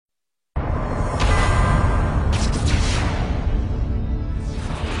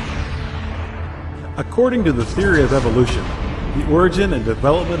According to the theory of evolution, the origin and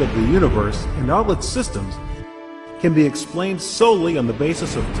development of the universe and all its systems can be explained solely on the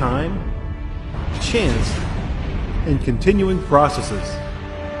basis of time, chance, and continuing processes.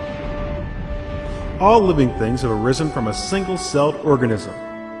 All living things have arisen from a single-celled organism.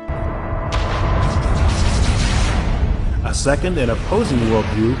 A second and opposing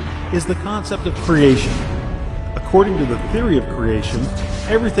worldview is the concept of creation. According to the theory of creation,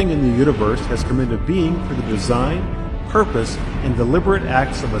 everything in the universe has come into being through the design, purpose, and deliberate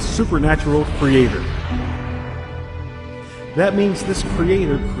acts of a supernatural creator. That means this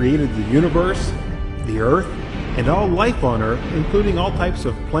creator created the universe, the earth, and all life on earth, including all types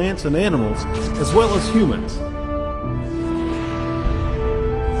of plants and animals, as well as humans.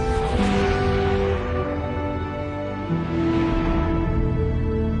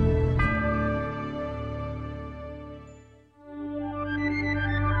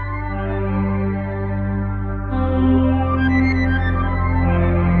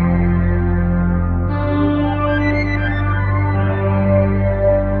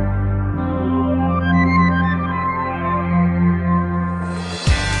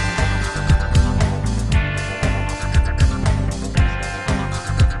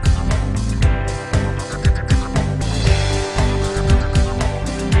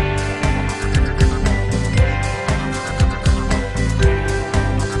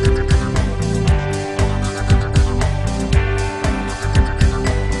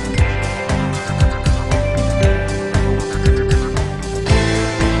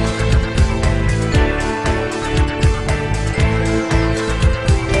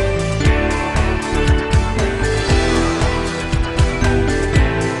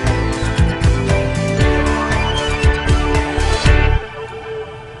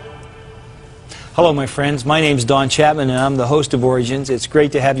 Hello, my friends. My name is Don Chapman, and I'm the host of Origins. It's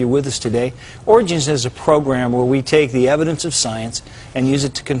great to have you with us today. Origins is a program where we take the evidence of science and use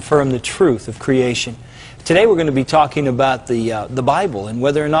it to confirm the truth of creation. Today we're going to be talking about the Bible and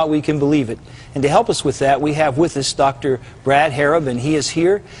whether or not we can believe it. And to help us with that, we have with us Dr. Brad Harrub, and he is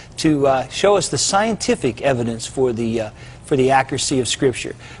here to show us the scientific evidence for the accuracy of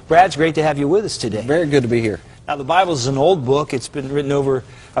Scripture. Brad, it's great to have you with us today. Very good to be here. Now, the Bible is an old book. It's been written over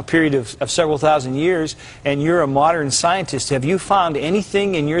a period of several thousand years, and you're a modern scientist. Have you found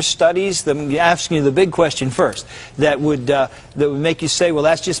anything in your studies, I'm asking you the big question first, that would make you say, well,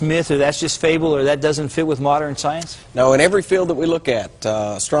 that's just myth, or that's just fable, or that doesn't fit with modern science? No, in every field that we look at,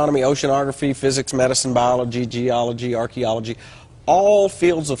 astronomy, oceanography, physics, medicine, biology, geology, archaeology, all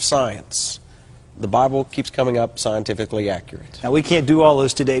fields of science, the Bible keeps coming up scientifically accurate. Now, we can't do all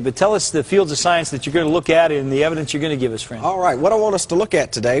those today, but tell us the fields of science that you're going to look at and the evidence you're going to give us, friend. All right, what I want us to look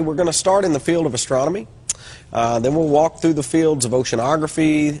at today, we're going to start in the field of astronomy. Then we'll walk through the fields of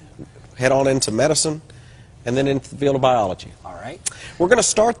oceanography, head on into medicine, and then into the field of biology. All right. We're going to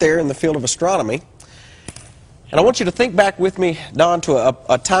start there in the field of astronomy. And I want you to think back with me, Don, to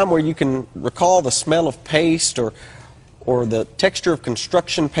a time where you can recall the smell of paste or the texture of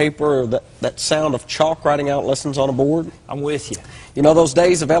construction paper, or that sound of chalk writing out lessons on a board. I'm with you. You know, those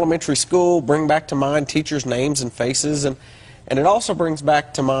days of elementary school bring back to mind teachers' names and faces, and it also brings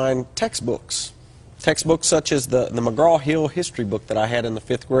back to mind textbooks. Textbooks such as the McGraw-Hill history book that I had in the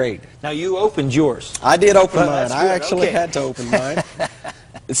 5th grade. Now, you opened yours. I did open mine. I good. actually had to open mine.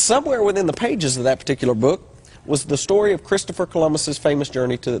 Somewhere within the pages of that particular book was the story of Christopher Columbus's famous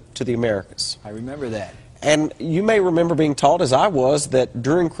journey to the Americas. I remember that. And you may remember being taught, as I was, that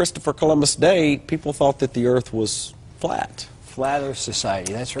during Christopher Columbus Day, people thought that the earth was flat. Flat Earth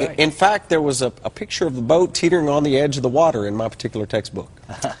Society, that's right. In fact, there was a picture of the boat teetering on the edge of the water in my particular textbook.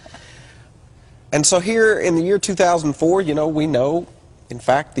 And so here in the year 2004, you know, we know, in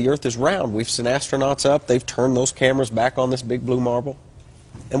fact, the earth is round. We've sent astronauts up. They've turned those cameras back on this big blue marble.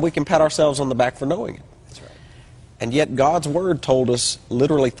 And we can pat ourselves on the back for knowing it. That's right. And yet God's Word told us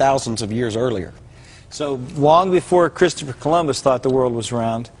literally thousands of years earlier. So long before Christopher Columbus thought the world was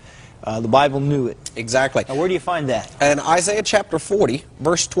round, the Bible knew it. Exactly. Now, where do you find that? In Isaiah chapter 40,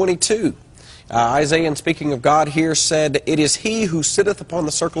 verse 22, Isaiah, in speaking of God here, said, "It is he who sitteth upon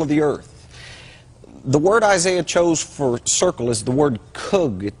the circle of the earth." The word Isaiah chose for circle is the word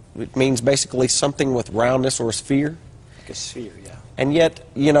kug. It means basically something with roundness or a sphere. Like a sphere, yeah. And yet,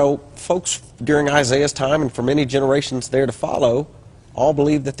 you know, folks during Isaiah's time and for many generations there to follow all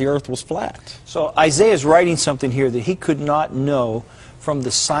believed that the earth was flat. So Isaiah is writing something here that he could not know from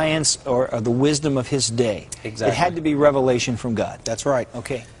the science or the wisdom of his day. Exactly. It had to be revelation from God. That's right.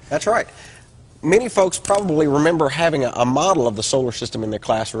 Okay. That's right. Many folks probably remember having a model of the solar system in their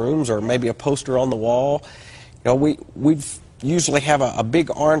classrooms, or maybe a poster on the wall. You know, we've usually have a big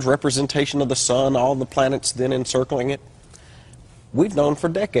orange representation of the sun, all the planets then encircling it. We've known for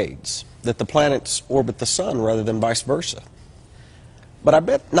decades that the planets orbit the sun rather than vice versa. But I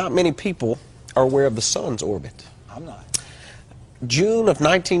bet not many people are aware of the sun's orbit. I'm not. June of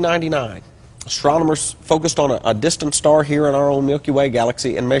 1999, astronomers focused on a distant star here in our own Milky Way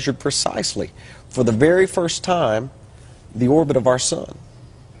galaxy and measured precisely, for the very first time, the orbit of our sun.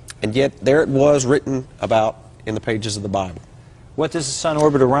 And yet, there it was written about in the pages of the Bible. What does the sun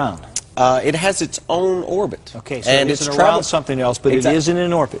orbit around? It has its own orbit. Okay, so it isn't around something else, but exactly. It is in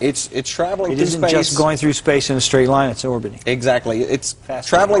an orbit. It's traveling through space. It isn't just going through space in a straight line, it's orbiting. Exactly. It's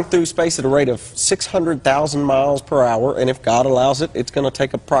traveling through space at a rate of 600,000 miles per hour, and if God allows it, it's going to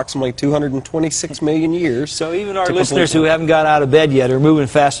take approximately 226 million years. So even our listeners who haven't got out of bed yet are moving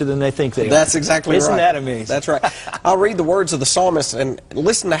faster than they think they are. That's exactly right. Isn't that amazing? That's right. I'll read the words of the psalmist and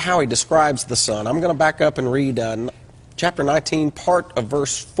listen to how he describes the sun. I'm going to back up and read chapter 19, part of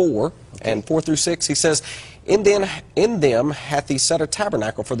verse 4, and 4 through 6. He says, In them hath he set a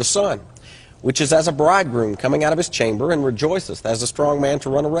tabernacle for the sun, which is as a bridegroom coming out of his chamber, and rejoiceth as a strong man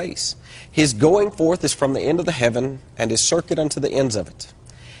to run a race. His going forth is from the end of the heaven, and his circuit unto the ends of it.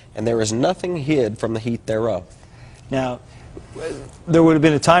 And there is nothing hid from the heat thereof. Now, there would have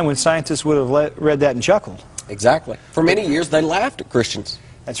been a time when scientists would have read that and chuckled. Exactly. For many years, they laughed at Christians.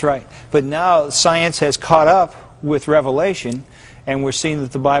 That's right. But now science has caught up with Revelation, and we're seeing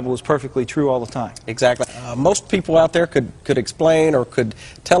that the Bible is perfectly true all the time. Exactly. Most people out there could explain or could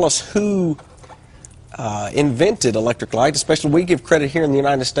tell us who invented electric light. Especially, we give credit here in the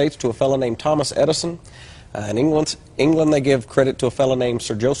United States to a fellow named Thomas Edison. In England, they give credit to a fellow named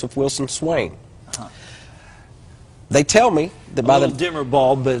Sir Joseph Wilson Swain. They tell me that by the dimmer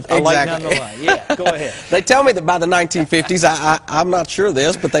bulb, but I like none of the light. Yeah, go ahead. They tell me that by the 1950s, I'm not sure of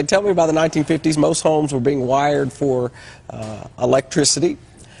this, but they tell me by the 1950s most homes were being wired for electricity.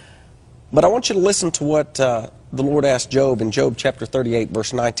 But I want you to listen to what the Lord asked Job in Job chapter 38,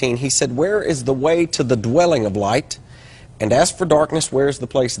 verse 19. He said, Where is the way to the dwelling of light? And as for darkness, where is the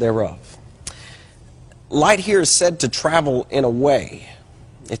place thereof? Light here is said to travel in a way.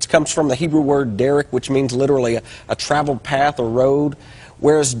 It comes from the Hebrew word derek, which means literally a traveled path or road,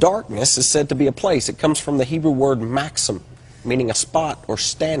 whereas darkness is said to be a place. It comes from the Hebrew word maxim, meaning a spot or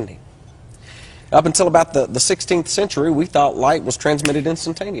standing. Up until about the 16th century, we thought light was transmitted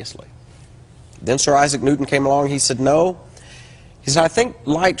instantaneously. Then Sir Isaac Newton came along. He said, no. He said, I think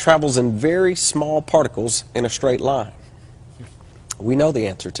light travels in very small particles in a straight line. We know the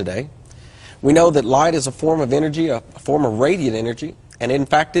answer today. We know that light is a form of energy, a form of radiant energy. And in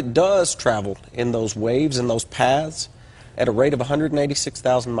fact, it does travel in those waves, in those paths, at a rate of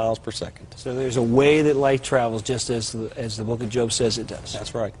 186,000 miles per second. So there's a way that light travels, just as the book of Job says it does.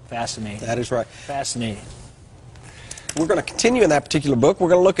 That's right. Fascinating. That is right. Fascinating. We're going to continue in that particular book. We're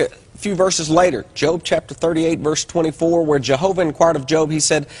going to look at a few verses later. Job chapter 38, verse 24, where Jehovah inquired of Job, he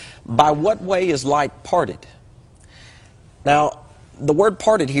said, By what way is light parted? Now, the word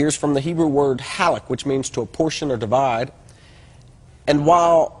parted here is from the Hebrew word halak, which means to apportion or divide. And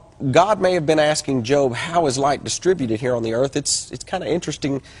while God may have been asking Job, how is light distributed here on the earth, it's kind of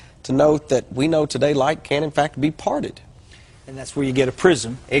interesting to note that we know today light can, in fact, be parted. And that's where you get a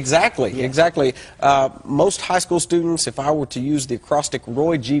prism. Exactly, yeah. Exactly. Most high school students, if I were to use the acrostic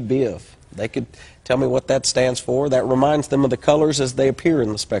Roy G. Biv, they could tell me what that stands for. That reminds them of the colors as they appear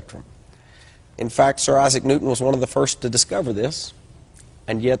in the spectrum. In fact, Sir Isaac Newton was one of the first to discover this,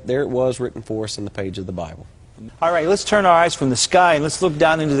 and yet there it was written for us in the page of the Bible. All right, let's turn our eyes from the sky and let's look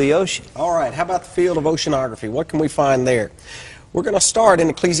down into the ocean. All right, how about the field of oceanography? What can we find there? We're going to start in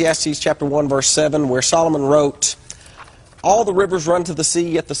Ecclesiastes chapter 1, verse 7, where Solomon wrote, All the rivers run to the sea,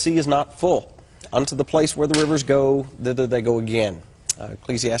 yet the sea is not full. Unto the place where the rivers go, thither they go again.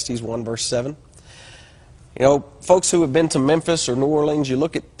 Ecclesiastes 1, verse 7. You know, folks who have been to Memphis or New Orleans, you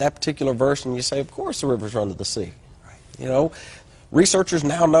look at that particular verse and you say, of course the rivers run to the sea. You know, researchers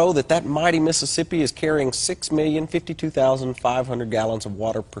now know that that mighty Mississippi is carrying 6,052,500 gallons of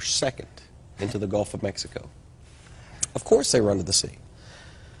water per second into the Gulf of Mexico. Of course they run to the sea.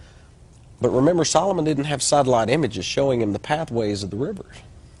 But remember, Solomon didn't have satellite images showing him the pathways of the rivers.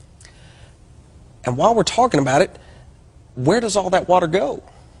 And while we're talking about it, where does all that water go?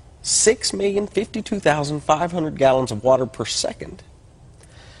 6,052,500 gallons of water per second.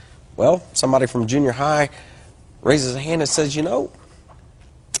 Well, somebody from junior high raises a hand and says, you know,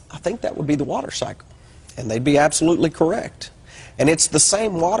 I think that would be the water cycle. And they'd be absolutely correct. And it's the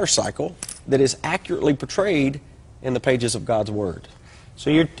same water cycle that is accurately portrayed in the pages of God's Word. So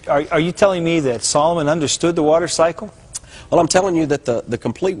are you telling me that Solomon understood the water cycle? Well, I'm telling you that the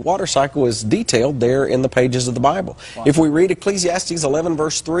complete water cycle is detailed there in the pages of the Bible. Wow. If we read Ecclesiastes 11,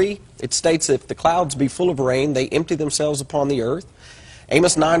 verse 3, it states, if the clouds be full of rain, they empty themselves upon the earth.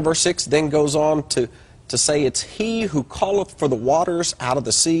 Amos 9, verse 6 then goes on to say, it's he who calleth for the waters out of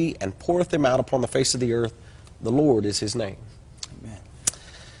the sea and poureth them out upon the face of the earth. The Lord is his name. Amen.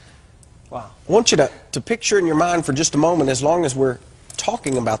 Wow. I want you to picture in your mind for just a moment, as long as we're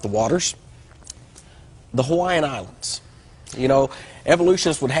talking about the waters, the Hawaiian Islands. You know,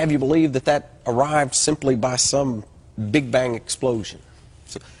 evolutionists would have you believe that arrived simply by some Big Bang explosion.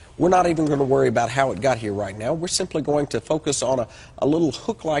 So we're not even going to worry about how it got here right now. We're simply going to focus on a little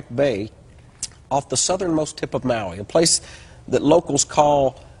hook-like bay off the southernmost tip of Maui, a place that locals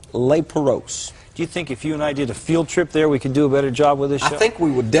call Le Perouse. Do you think if you and I did a field trip there, we could do a better job with this show? I think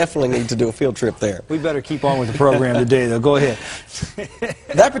we would definitely need to do a field trip there. We better keep on with the program today, though. Go ahead.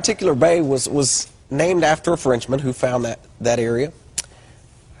 That particular bay was named after a Frenchman who found that area.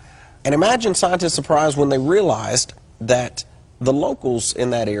 And imagine scientists' surprise when they realized that the locals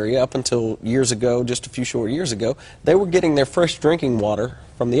in that area, up until years ago, just a few short years ago, they were getting their fresh drinking water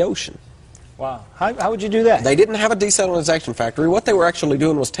from the ocean. Wow. How would you do that? They didn't have a desalinization factory. What they were actually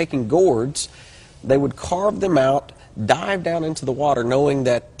doing was taking gourds. They would carve them out, dive down into the water, knowing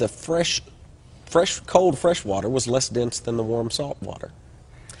that the cold fresh water was less dense than the warm salt water.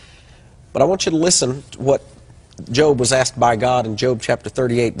 But I want you to listen to what Job was asked by God in Job chapter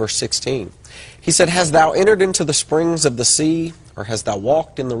 38, verse 16. He said, hast thou entered into the springs of the sea, or hast thou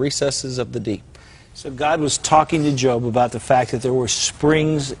walked in the recesses of the deep? So God was talking to Job about the fact that there were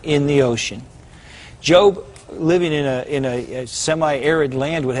springs in the ocean. Job, living in a semi-arid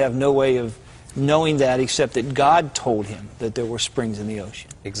land, would have no way of knowing that except that God told him that there were springs in the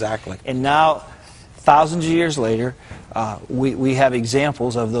ocean. Exactly. And now, thousands of years later, we have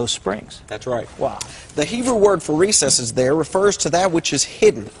examples of those springs. That's right. Wow. The Hebrew word for recesses there refers to that which is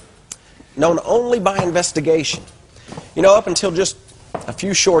hidden, known only by investigation. You know, up until just a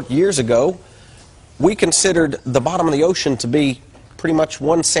few short years ago, we considered the bottom of the ocean to be pretty much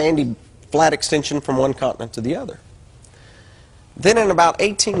one sandy, flat extension from one continent to the other. Then in about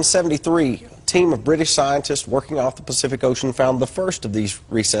 1873, a team of British scientists working off the Pacific Ocean found the first of these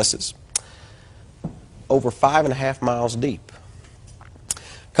recesses, over 5.5 miles deep.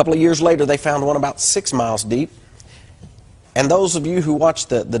 A couple of years later, they found one about 6 miles deep. And those of you who watch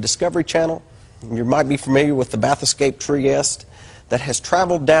the Discovery Channel, you might be familiar with the bathyscaphe Trieste that has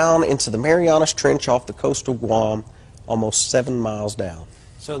traveled down into the Marianas Trench off the coast of Guam, almost 7 miles down.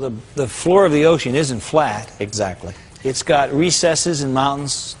 So the floor of the ocean isn't flat. Exactly. It's got recesses and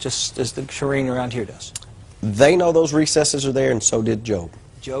mountains, just as the terrain around here does. They know those recesses are there, and so did Job.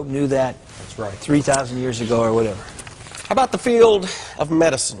 Job knew that. That's right. 3,000 years ago or whatever. How about the field of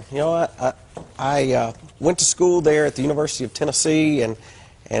medicine? You know, I went to school there at the University of Tennessee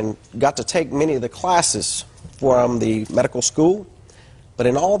and got to take many of the classes from the medical school. But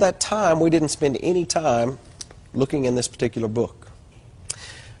in all that time, we didn't spend any time looking in this particular book.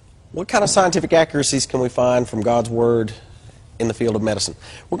 What kind of scientific accuracies can we find from God's Word in the field of medicine?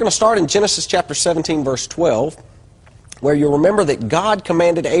 We're going to start in Genesis chapter 17, verse 12, where you'll remember that God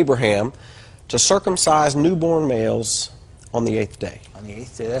commanded Abraham to circumcise newborn males on the 8th day. On the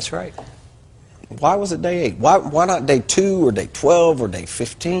 8th day, that's right. Why was it day 8? Why not day 2 or day 12 or day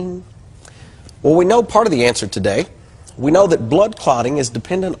 15? Well, we know part of the answer today. We know that blood clotting is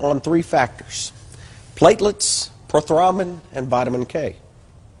dependent on 3 factors: platelets, prothrombin, and vitamin K.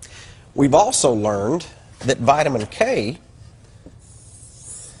 We've also learned that vitamin K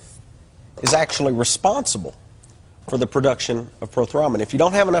is actually responsible for the production of prothrombin. If you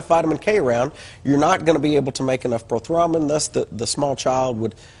don't have enough vitamin K around, you're not going to be able to make enough prothrombin, thus the small child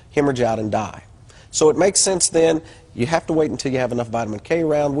would hemorrhage out and die. So it makes sense then, you have to wait until you have enough vitamin K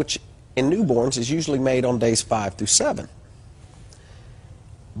around, which in newborns is usually made on days 5 through 7.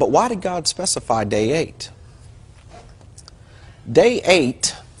 But why did God specify day 8? Day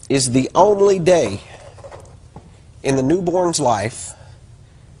 8 is the only day in the newborn's life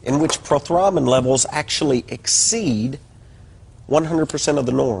in which prothrombin levels actually exceed 100% of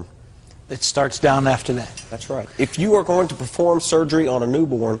the norm. It starts down after that. That's right. If you are going to perform surgery on a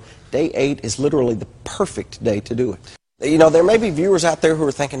newborn, day 8 is literally the perfect day to do it. You know, there may be viewers out there who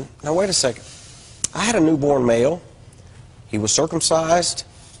are thinking, now wait a second, I had a newborn male, he was circumcised,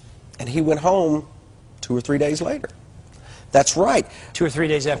 and he went home 2 or 3 days later. That's right. 2 or 3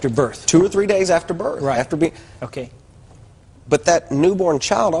 days after birth. 2 or 3 days after birth. Right. After being... Okay. But that newborn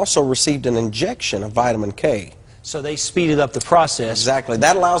child also received an injection of vitamin K. So they speeded up the process. Exactly.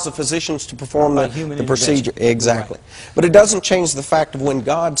 That allows the physicians to perform the procedure. Exactly. Right. But it doesn't change the fact of when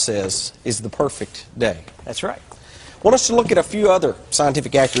God says is the perfect day. That's right. I want us to look at a few other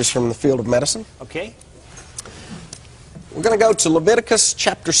scientific accuracies from the field of medicine. Okay. We're going to go to Leviticus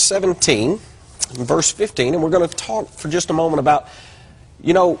chapter 17, verse 15, and we're going to talk for just a moment about,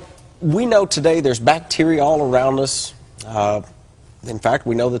 you know, we know today there's bacteria all around us. In fact,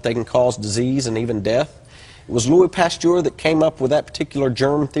 we know that they can cause disease and even death. It was Louis Pasteur that came up with that particular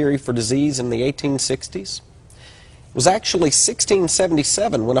germ theory for disease in the 1860s. It was actually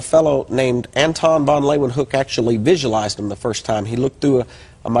 1677 when a fellow named Anton von Leeuwenhoek actually visualized them the first time. He looked through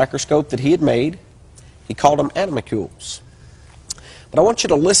a microscope that he had made. He called them animalcules. But I want you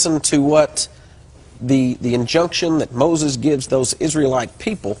to listen to what the injunction that Moses gives those Israelite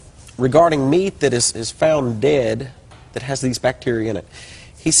people regarding meat that is found dead that has these bacteria in it.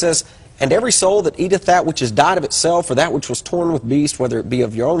 He says, "And every soul that eateth that which is died of itself, or that which was torn with beast, whether it be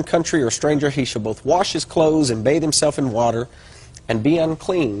of your own country or a stranger, he shall both wash his clothes and bathe himself in water, and be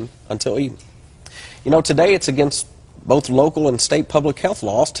unclean until evening." You know, today it's against both local and state public health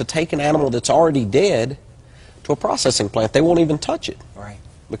laws to take an animal that's already dead to a processing plant. They won't even touch it. Right.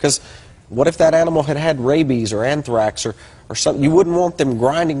 Because what if that animal had had rabies or anthrax or something? You wouldn't want them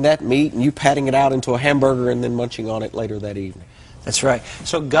grinding that meat and you patting it out into a hamburger and then munching on it later that evening. That's right.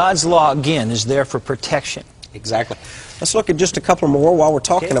 So God's law, again, is there for protection. Exactly. Let's look at just a couple more while we're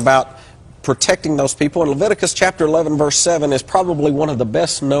talking about protecting those people. And Leviticus chapter 11, verse 7 is probably one of the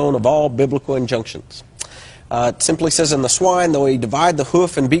best known of all biblical injunctions. It simply says, "In the swine, though he divide the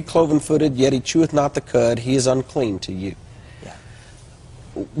hoof and be cloven-footed, yet he cheweth not the cud, he is unclean to you." Yeah.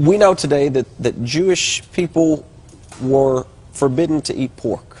 We know today that Jewish people were forbidden to eat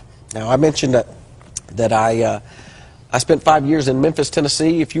pork. Now, I mentioned that I spent 5 years in Memphis,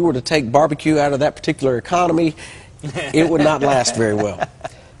 Tennessee. If you were to take barbecue out of that particular economy, it would not last very well.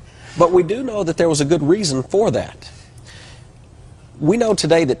 But we do know that there was a good reason for that. We know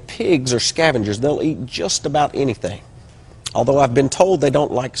today that pigs are scavengers. They'll eat just about anything. Although I've been told they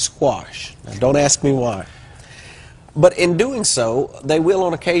don't like squash. Now, don't ask me why. But in doing so, they will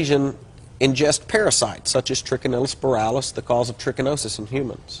on occasion ingest parasites, such as Trichinella spiralis, the cause of trichinosis in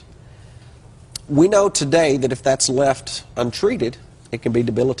humans. We know today that if that's left untreated, it can be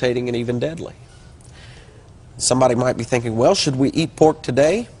debilitating and even deadly. Somebody might be thinking, well, should we eat pork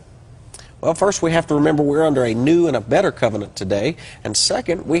today? Well, first we have to remember we're under a new and a better covenant today. And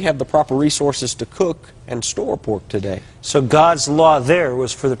second, we have the proper resources to cook and store pork today. So God's law there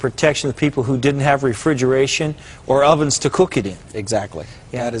was for the protection of people who didn't have refrigeration or ovens to cook it in. Exactly.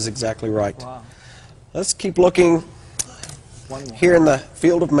 Yeah. That is exactly right. Wow. Let's keep looking here in the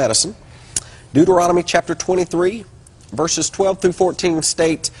field of medicine. Deuteronomy chapter 23, verses 12 through 14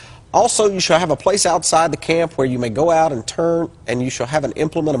 state, "Also you shall have a place outside the camp where you may go out and turn, and you shall have an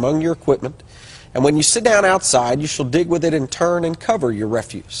implement among your equipment. And when you sit down outside, you shall dig with it and turn and cover your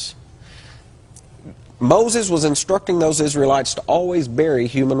refuse." Moses was instructing those Israelites to always bury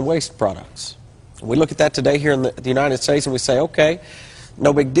human waste products. We look at that today here in the United States and we say, okay,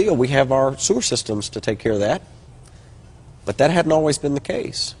 no big deal. We have our sewer systems to take care of that. But that hadn't always been the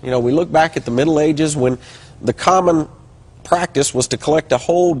case. You know, we look back at the Middle Ages when the common practice was to collect a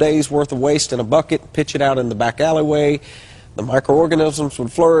whole day's worth of waste in a bucket, pitch it out in the back alleyway. The microorganisms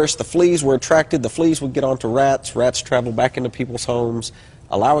would flourish, the fleas were attracted, the fleas would get onto rats, rats travel back into people's homes,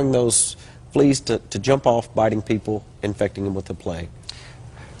 allowing those fleas to jump off, biting people, infecting them with the plague.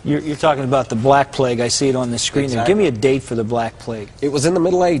 You're talking about the Black Plague. I see it on the screen there. Exactly. Give me a date for the Black Plague. It was in the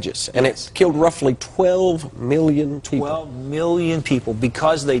Middle Ages, and Yes. it killed roughly 12 million people. 12 million people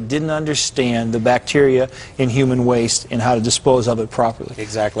because they didn't understand the bacteria in human waste and how to dispose of it properly.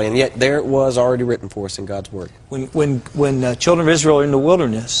 Exactly, and yet there it was already written for us in God's Word. When children of Israel are in the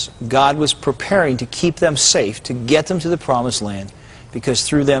wilderness, God was preparing to keep them safe, to get them to the Promised Land, because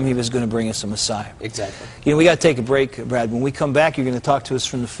through them He was going to bring us a Messiah. Exactly. You know, we got to take a break, Brad. When we come back, you're going to talk to us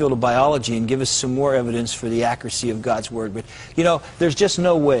from the field of biology and give us some more evidence for the accuracy of God's Word. But, you know, there's just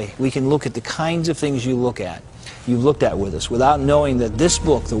no way we can look at the kinds of things you've looked at with us, without knowing that this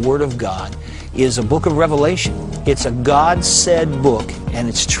book, the Word of God, is a book of revelation. It's a God-said book, and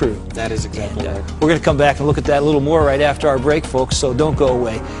it's true. That is exactly right. We're going to come back and look at that a little more right after our break, folks, so don't go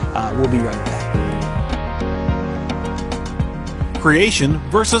away. We'll be right back. Creation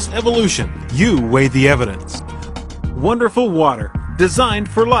versus evolution. You weigh the evidence. Wonderful water, designed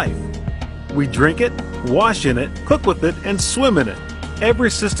for life. We drink it, wash in it, cook with it, and swim in it.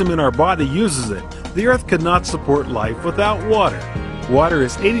 Every system in our body uses it. The earth could not support life without water. Water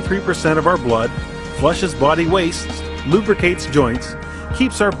is 83% of our blood, flushes body wastes, lubricates joints,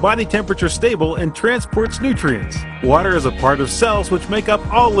 keeps our body temperature stable, and transports nutrients. Water is a part of cells which make up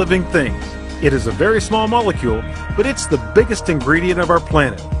all living things. It is a very small molecule, but it's the biggest ingredient of our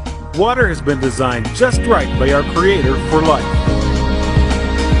planet. Water has been designed just right by our Creator for life.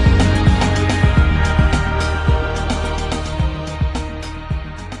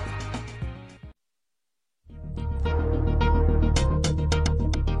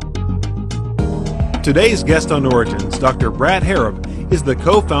 Today's guest on Origins, Dr. Brad Harrop, is the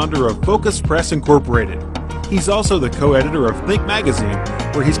co-founder of Focus Press Incorporated. He's also the co-editor of Think Magazine,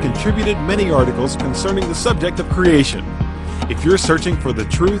 where he's contributed many articles concerning the subject of creation. If you're searching for the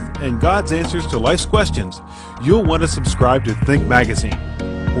truth and God's answers to life's questions, you'll want to subscribe to Think Magazine.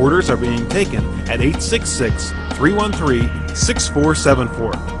 Orders are being taken at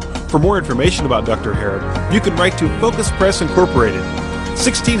 866-313-6474. For more information about Dr. Harrop, you can write to Focus Press Incorporated,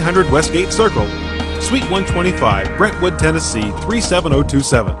 1600 Westgate Circle, Suite 125, Brentwood, Tennessee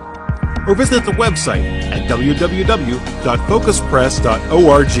 37027. Or visit the website at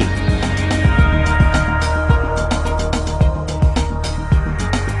www.focuspress.org.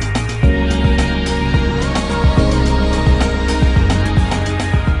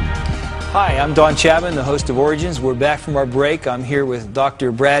 Hi, I'm Don Chapman, the host of Origins. We're back from our break. I'm here with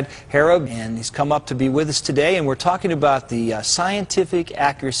Dr. Brad Harrop, and he's come up to be with us today, and we're talking about the scientific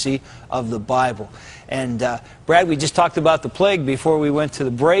accuracy of the Bible. And Brad, we just talked about the plague before we went to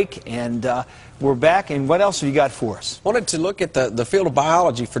the break, and we're back, and what else have you got for us? Wanted to look at the field of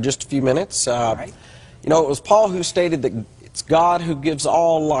biology for just a few minutes. Right. You know, it was Paul who stated that it's God who gives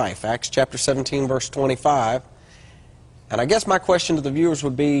all life, Acts chapter 17, verse 25. And I guess my question to the viewers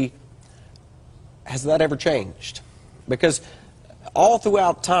would be, has that ever changed? Because all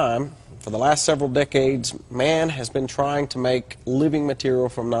throughout time, for the last several decades, man has been trying to make living material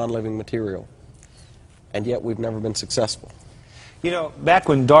from non-living material. And yet we've never been successful. You know, back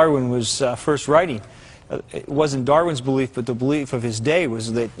when Darwin was first writing, it wasn't Darwin's belief, but the belief of his day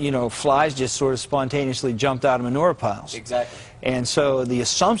was that, you know, flies just sort of spontaneously jumped out of manure piles. Exactly. And so the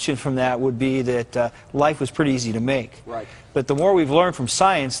assumption from that would be that life was pretty easy to make. Right. But the more we've learned from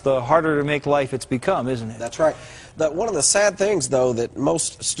science, the harder to make life it's become, isn't it? That's right. One of the sad things, though, that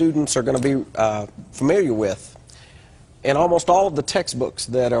most students are going to be familiar with, in almost all of the textbooks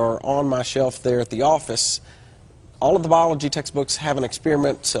that are on my shelf there at the office, all of the biology textbooks have an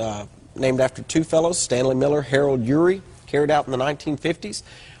experiment named after two fellows, Stanley Miller, Harold Urey, carried out in the 1950s,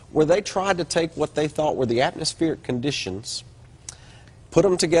 where they tried to take what they thought were the atmospheric conditions, put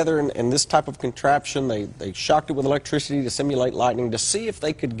them together in this type of contraption. They shocked it with electricity to simulate lightning to see if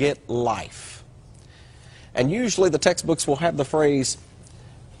they could get life. And usually the textbooks will have the phrase,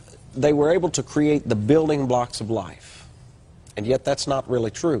 they were able to create the building blocks of life. And yet that's not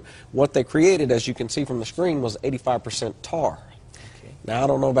really true. What they created, as you can see from the screen, was 85% tar. Okay. Now, I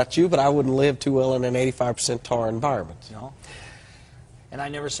don't know about you, but I wouldn't live too well in an 85% tar environment. No. And I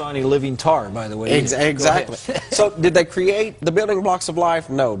never saw any living tar, by the way. Exactly. So did they create the building blocks of life?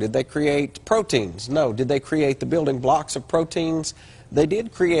 No. Did they create proteins? No. Did they create the building blocks of proteins? They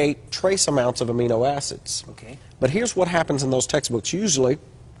did create trace amounts of amino acids. Okay. But here's what happens in those textbooks. Usually,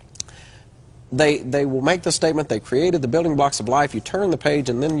 they will make the statement, they created the building blocks of life. You turn the page,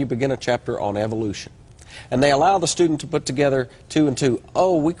 and then you begin a chapter on evolution. And they allow the student to put together two and two.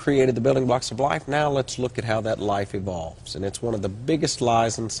 Oh, we created the building blocks of life. Now let's look at how that life evolves. And it's one of the biggest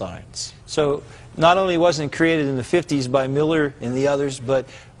lies in science. So not only wasn't it created in the 50s by Miller and the others, but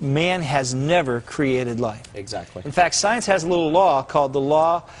man has never created life. Exactly. In fact, science has a little law called the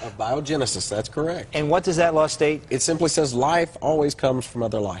law of biogenesis. That's correct. And what does that law state? It simply says life always comes from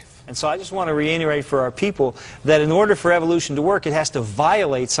other life. And so I just want to reiterate for our people that in order for evolution to work, it has to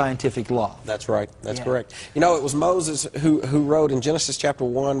violate scientific law. That's right. That's correct. You know, it was Moses who wrote in Genesis chapter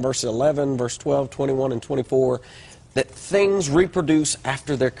 1, verse 11, verse 12, 21, and 24, that things reproduce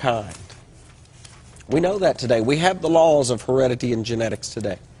after their kind. We know that today. We have the laws of heredity and genetics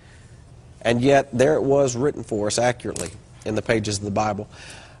today. And yet, there it was written for us accurately in the pages of the Bible.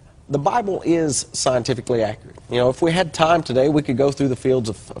 The Bible is scientifically accurate. You know, if we had time today, we could go through the fields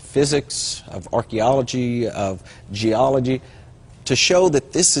of physics, of archaeology, of geology, to show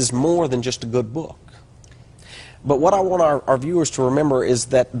that this is more than just a good book. But what I want our viewers to remember is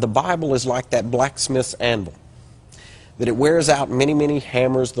that the Bible is like that blacksmith's anvil, that it wears out many, many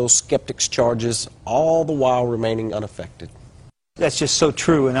hammers, those skeptics' charges, all the while remaining unaffected. That's just so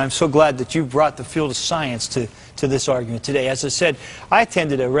true, and I'm so glad that you brought the field of science to this argument today. As I said, I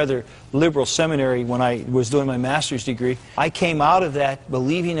attended a rather liberal seminary when I was doing my master's degree. I came out of that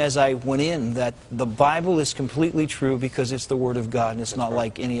believing as I went in that the Bible is completely true because it's the Word of God and it's not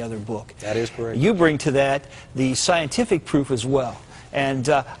like any other book. That is correct. You bring to that the scientific proof as well. And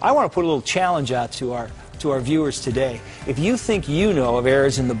I want to put a little challenge out to our to our viewers today. If you think you know of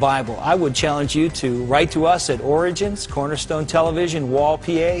errors in the Bible, I would challenge you to write to us at Origins, Cornerstone Television, Wall, PA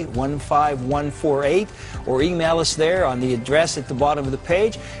 15148, or email us there on the address at the bottom of the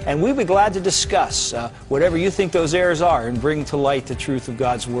page, and we'd be glad to discuss whatever you think those errors are and bring to light the truth of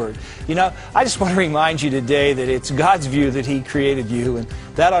God's Word. You know, I just want to remind you today that it's God's view that He created you, and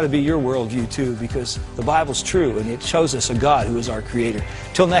that ought to be your worldview too, because the Bible's true and it shows us a God who is our Creator.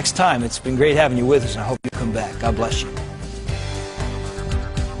 Till next time, it's been great having you with us, and I hope you come back. God bless you.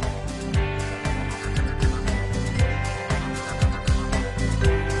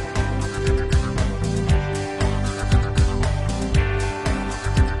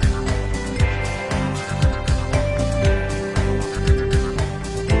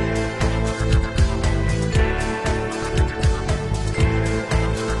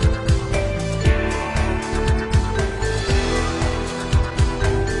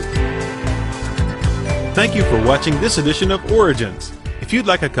 Thank you for watching this edition of Origins. If you'd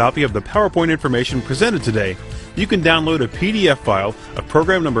like a copy of the PowerPoint information presented today, you can download a PDF file of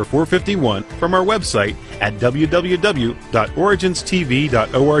program number 451 from our website at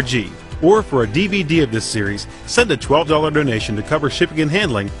www.originstv.org. Or for a DVD of this series, send a $12 donation to cover shipping and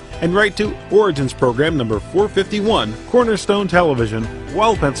handling and write to Origins program number 451, Cornerstone Television,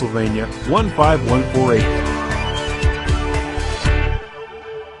 Wall, Pennsylvania 15148.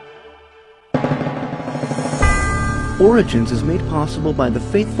 Origins is made possible by the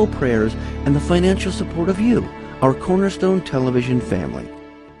faithful prayers and the financial support of you, our Cornerstone Television family.